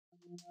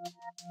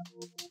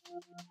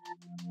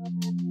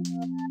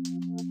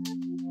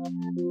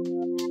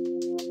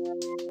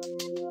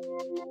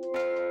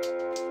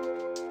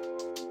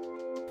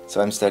So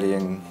I'm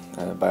studying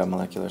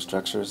biomolecular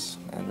structures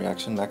and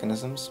reaction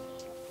mechanisms,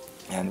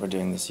 and we're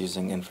doing this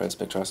using infrared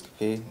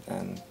spectroscopy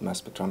and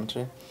mass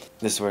spectrometry.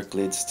 This work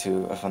leads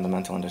to a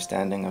fundamental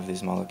understanding of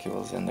these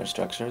molecules and their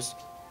structures.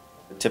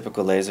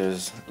 Typical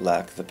lasers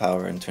lack the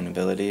power and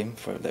tunability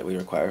that we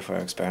require for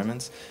our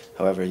experiments.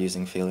 However,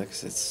 using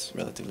FELIX, it's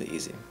relatively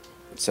easy.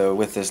 So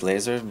with this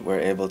laser, we're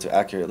able to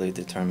accurately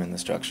determine the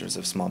structures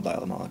of small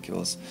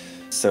biomolecules.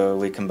 So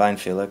we combine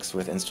FELIX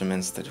with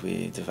instruments that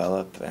we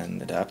develop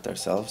and adapt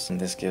ourselves, and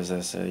this gives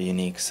us a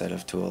unique set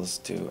of tools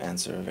to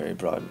answer a very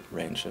broad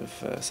range of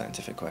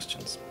scientific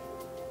questions.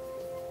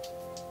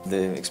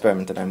 The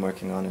experiment that I'm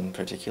working on in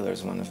particular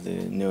is one of the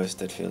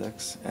newest at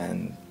FELIX,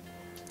 and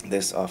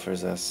this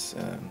offers us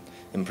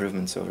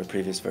improvements over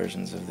previous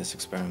versions of this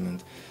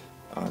experiment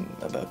on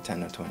about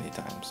 10 or 20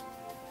 times.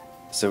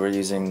 So we're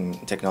using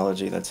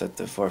technology that's at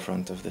the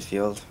forefront of the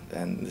field,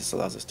 and this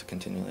allows us to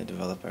continually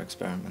develop our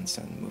experiments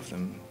and move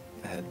them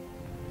ahead.